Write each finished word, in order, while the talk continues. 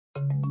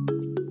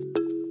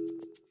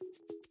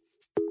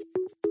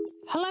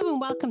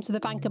welcome to the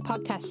Banker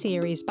podcast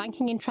series,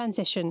 Banking in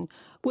Transition,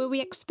 where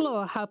we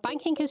explore how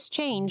banking has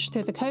changed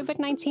through the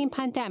COVID-19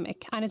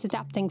 pandemic and is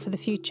adapting for the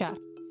future.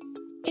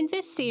 In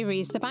this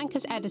series, the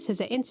Banker's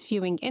editors are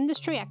interviewing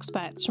industry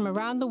experts from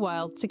around the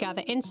world to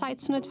gather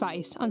insights and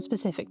advice on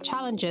specific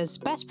challenges,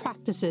 best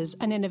practices,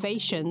 and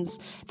innovations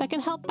that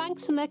can help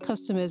banks and their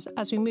customers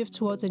as we move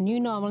towards a new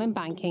normal in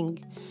banking.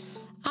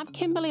 I'm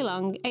Kimberly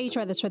Long, Asia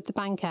editor at The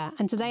Banker,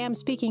 and today I'm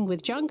speaking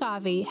with John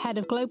Garvey, Head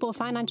of Global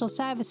Financial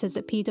Services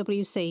at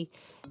PwC.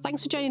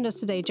 Thanks for joining us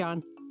today,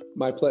 John.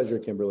 My pleasure,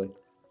 Kimberly.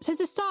 So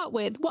to start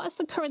with, what is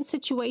the current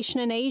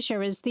situation in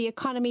Asia as the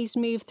economies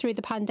move through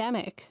the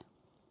pandemic?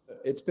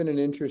 It's been an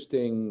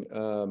interesting,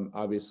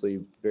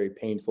 obviously very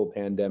painful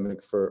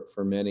pandemic for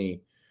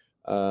many.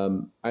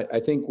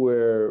 I think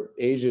where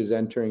Asia is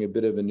entering a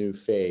bit of a new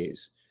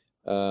phase.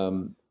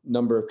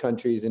 Number of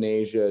countries in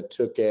Asia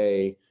took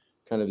a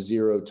kind of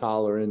zero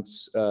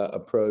tolerance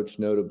approach,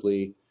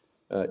 notably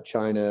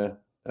China,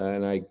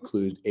 and I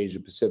include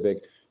Asia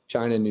Pacific,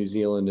 China, New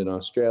Zealand, and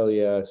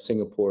Australia,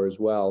 Singapore as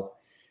well.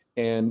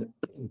 And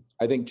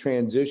I think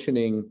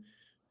transitioning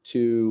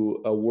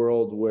to a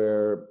world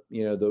where,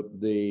 you know,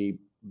 the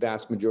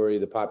vast majority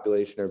of the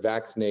population are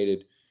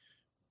vaccinated,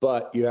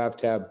 but you have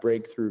to have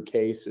breakthrough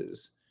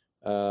cases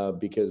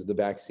because the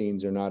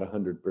vaccines are not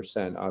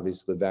 100%.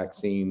 Obviously, the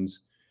vaccines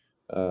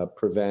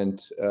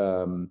prevent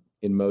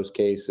in most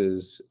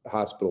cases,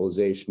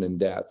 hospitalization and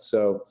death.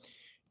 So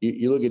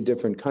you look at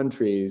different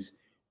countries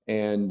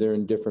and they're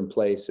in different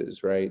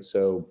places, right?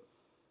 So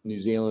New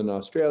Zealand,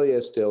 Australia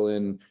is still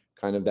in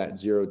kind of that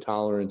zero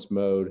tolerance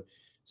mode.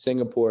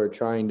 Singapore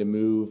trying to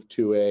move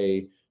to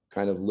a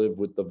kind of live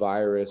with the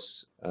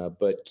virus,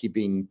 but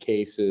keeping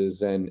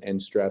cases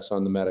and stress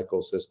on the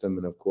medical system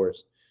and of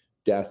course,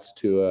 deaths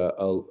to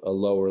a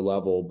lower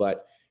level,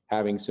 but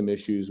having some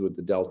issues with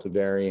the Delta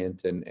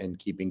variant and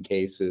keeping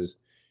cases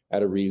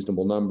at a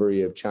reasonable number.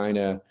 You have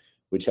China,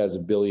 which has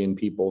 1 billion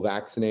people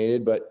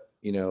vaccinated, but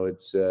you know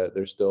it's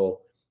there's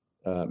still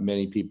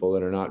many people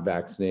that are not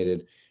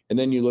vaccinated. And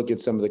then you look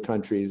at some of the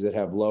countries that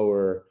have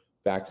lower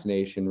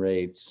vaccination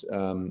rates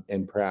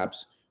and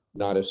perhaps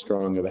not as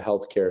strong of a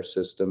healthcare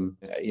system,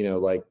 you know,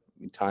 like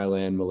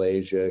Thailand,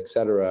 Malaysia, et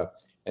cetera.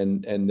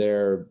 And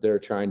they're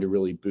trying to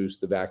really boost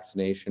the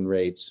vaccination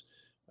rates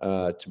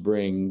to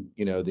bring,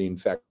 you know, the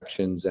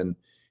infections and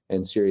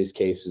serious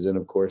cases and,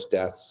 of course,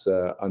 deaths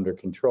under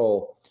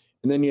control.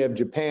 And then you have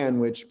Japan,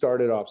 which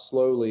started off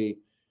slowly.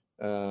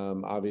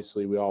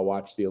 Obviously, we all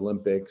watched the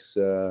Olympics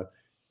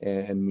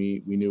and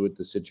we knew what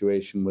the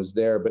situation was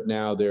there. But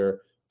now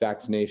their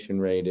vaccination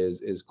rate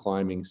is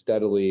climbing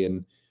steadily.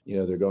 And, you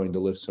know, they're going to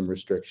lift some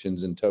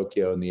restrictions in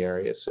Tokyo and the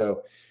area.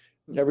 So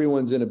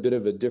everyone's in a bit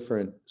of a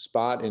different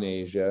spot in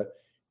Asia,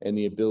 and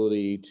the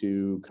ability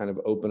to kind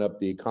of open up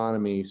the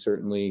economy.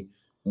 Certainly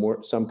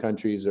some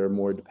countries are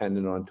more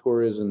dependent on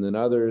tourism than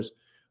others.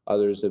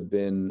 Others have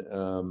been,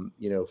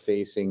 you know,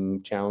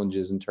 facing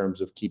challenges in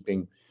terms of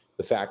keeping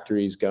the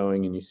factories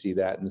going. And you see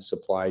that in the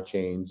supply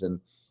chains and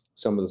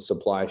some of the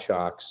supply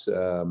shocks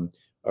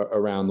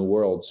around the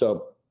world.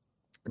 So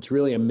it's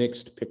really a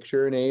mixed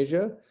picture in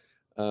Asia,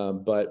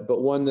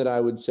 but one that I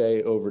would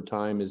say over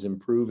time is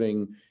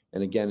improving.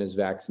 And again, as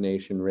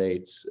vaccination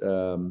rates,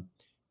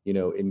 you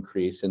know,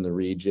 increase in the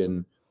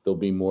region, there'll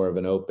be more of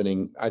an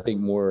opening, I think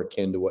more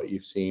akin to what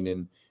you've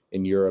seen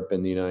in Europe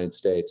and the United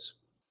States.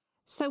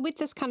 So with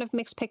this kind of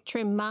mixed picture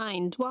in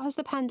mind, what has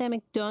the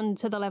pandemic done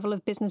to the level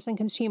of business and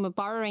consumer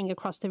borrowing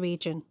across the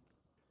region?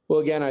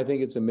 Well, again, I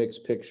think it's a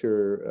mixed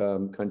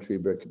picture country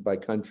by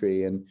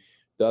country. And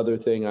the other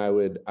thing I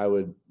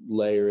would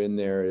layer in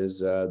there is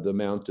the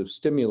amount of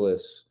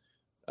stimulus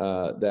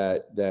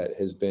that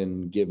has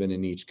been given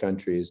in each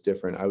country is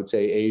different. I would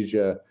say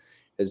Asia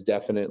has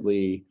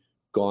definitely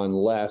gone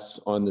less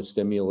on the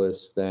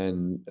stimulus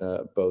than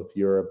both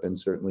Europe and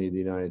certainly the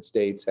United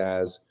States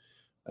has.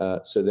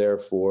 So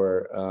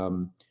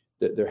therefore,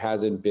 there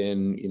hasn't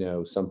been, you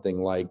know,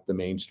 something like the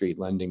Main Street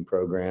Lending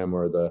Program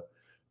or the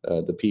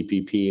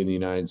PPP in the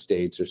United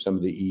States or some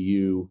of the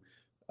EU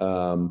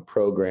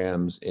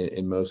programs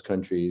in most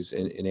countries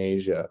in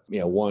Asia. You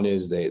know, one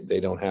is they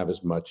don't have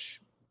as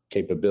much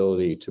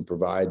capability to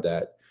provide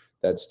that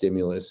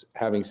stimulus.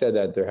 Having said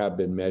that, there have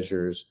been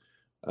measures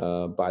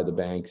by the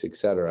banks, et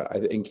cetera. I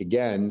think,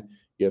 again,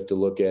 you have to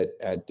look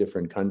at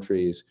different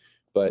countries,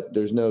 but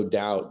there's no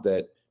doubt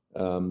that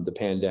the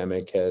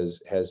pandemic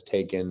has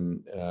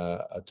taken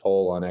a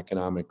toll on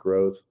economic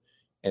growth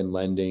and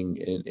lending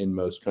in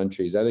most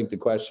countries. I think the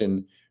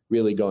question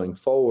really going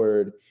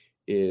forward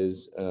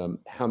is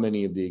how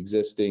many of the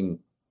existing,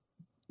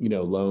 you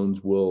know,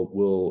 loans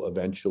will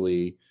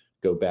eventually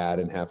go bad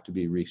and have to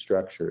be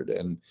restructured.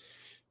 And,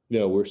 you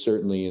know, we're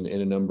certainly in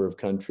a number of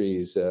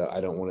countries.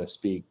 I don't want to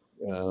speak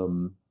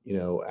you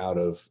know, out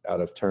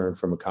of turn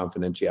from a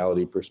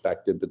confidentiality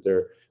perspective, but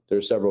there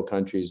are several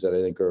countries that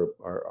I think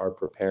are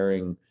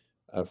preparing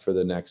for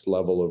the next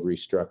level of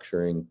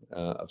restructuring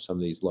of some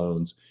of these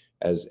loans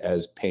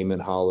as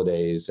payment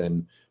holidays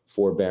and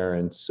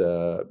forbearance,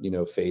 you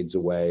know, fades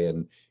away,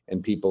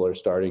 and people are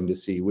starting to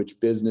see which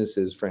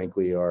businesses,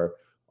 frankly, are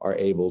are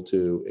able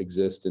to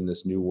exist in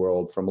this new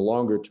world from a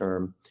longer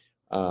term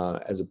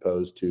as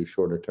opposed to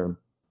shorter term.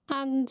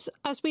 And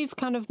as we've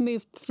kind of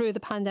moved through the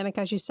pandemic,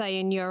 as you say,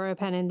 in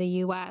Europe and in the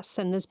US,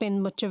 and there's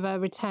been much of a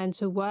return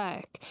to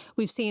work,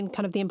 we've seen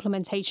kind of the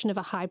implementation of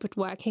a hybrid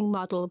working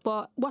model.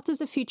 But what does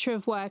the future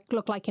of work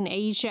look like in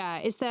Asia?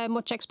 Is there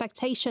much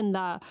expectation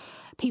that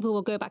people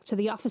will go back to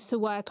the office to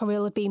work, or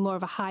will it be more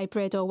of a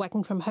hybrid or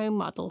working from home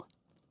model?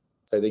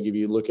 I think if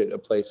you look at a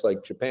place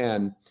like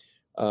Japan,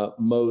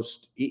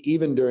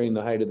 even during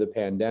the height of the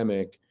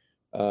pandemic,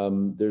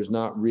 there's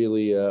not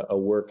really a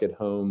work at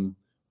home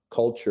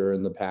culture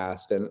in the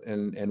past.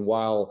 And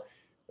while,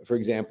 for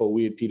example,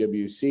 we at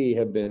PwC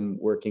have been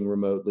working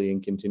remotely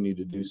and continue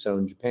to do so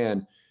in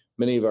Japan,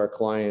 many of our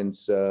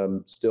clients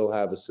still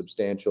have a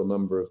substantial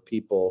number of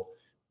people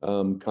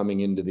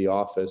coming into the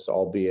office,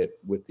 albeit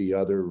with the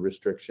other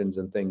restrictions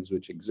and things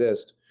which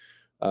exist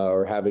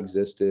or have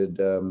existed,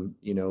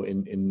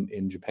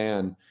 in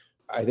Japan.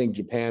 I think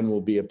Japan will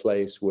be a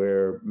place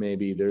where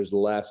maybe there's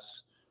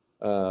less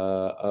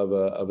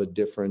of a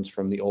difference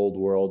from the old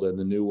world and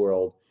the new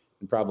world,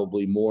 and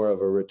probably more of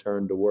a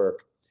return to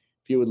work.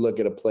 If you would look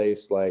at a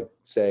place like,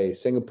 say,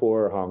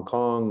 Singapore, or Hong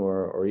Kong,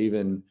 or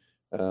even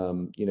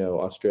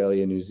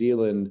Australia, New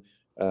Zealand,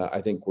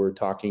 I think we're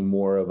talking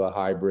more of a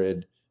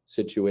hybrid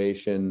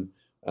situation.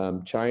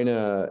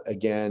 China,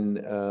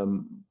 again,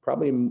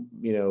 probably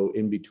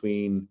in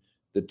between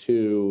the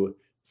two.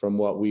 From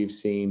what we've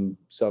seen,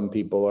 some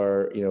people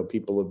are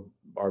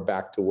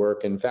back to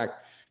work. In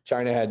fact,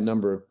 China had a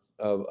number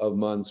of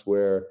months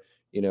where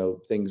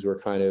things were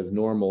kind of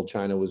normal.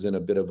 China was in a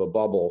bit of a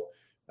bubble.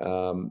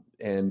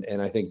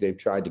 And I think they've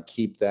tried to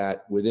keep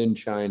that within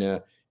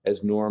China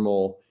as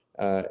normal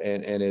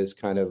and as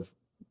kind of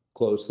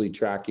closely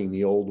tracking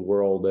the old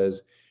world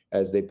as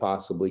they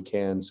possibly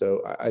can.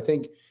 So I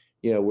think,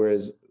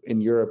 whereas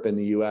in Europe and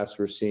the US,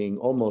 we're seeing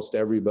almost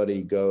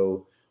everybody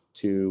go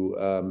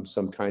to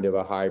some kind of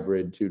a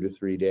hybrid 2 to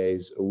 3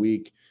 days a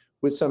week,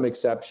 with some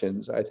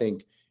exceptions. I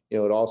think, it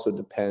also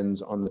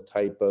depends on the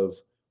type of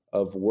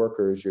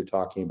workers you're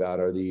talking about.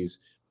 Are these,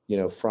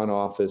 front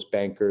office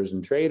bankers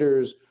and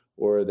traders,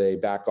 or are they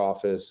back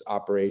office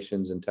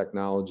operations and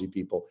technology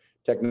people?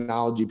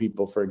 Technology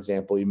people, for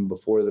example, even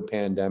before the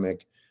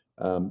pandemic,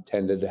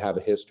 tended to have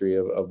a history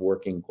of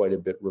working quite a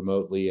bit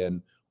remotely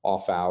and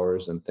off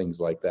hours and things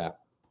like that.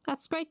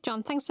 That's great,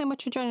 John. Thanks so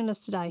much for joining us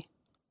today.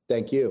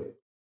 Thank you.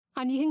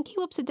 And you can keep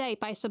up to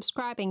date by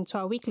subscribing to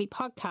our weekly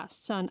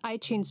podcasts on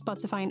iTunes,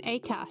 Spotify, and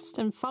Acast,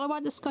 and follow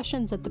our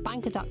discussions at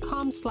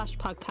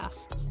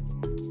thebanker.com/podcasts.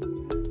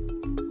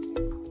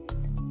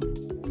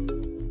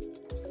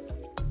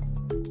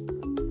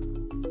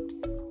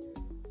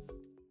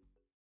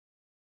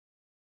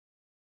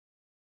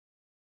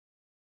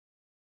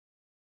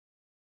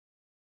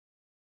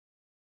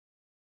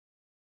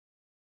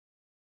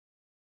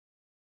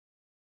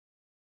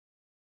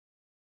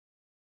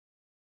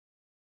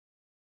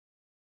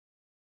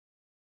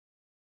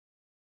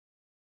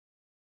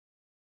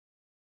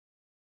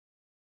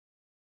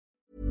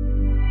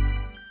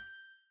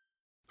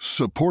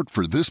 Support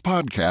for this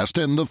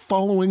podcast and the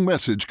following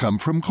message come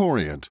from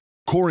Corient.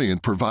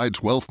 Corient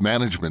provides wealth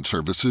management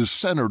services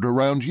centered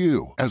around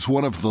you. As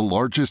one of the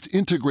largest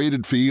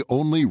integrated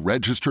fee-only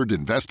registered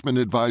investment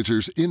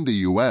advisors in the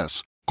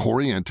U.S.,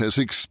 Corient has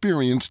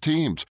experienced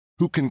teams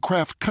who can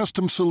craft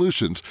custom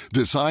solutions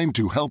designed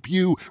to help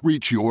you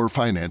reach your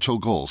financial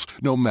goals,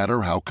 no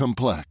matter how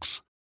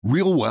complex.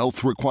 Real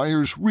wealth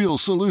requires real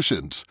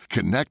solutions.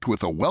 Connect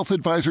with a wealth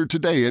advisor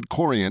today at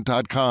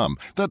Corient.com.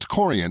 That's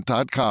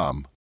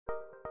Corient.com.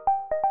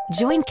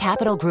 Join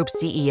Capital Group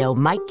CEO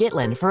Mike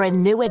Gitlin for a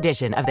new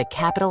edition of the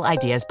Capital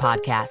Ideas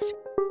Podcast.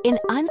 In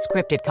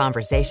unscripted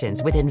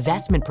conversations with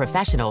investment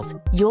professionals,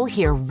 you'll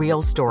hear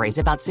real stories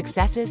about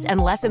successes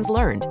and lessons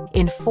learned,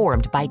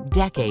 informed by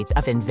decades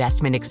of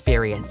investment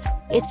experience.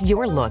 It's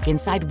your look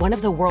inside one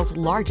of the world's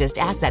largest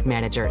asset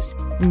managers.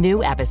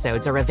 New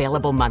episodes are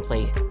available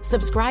monthly.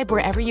 Subscribe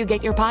wherever you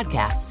get your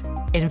podcasts.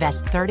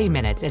 Invest 30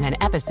 minutes in an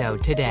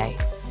episode today.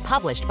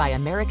 Published by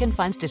American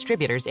Funds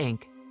Distributors,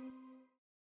 Inc.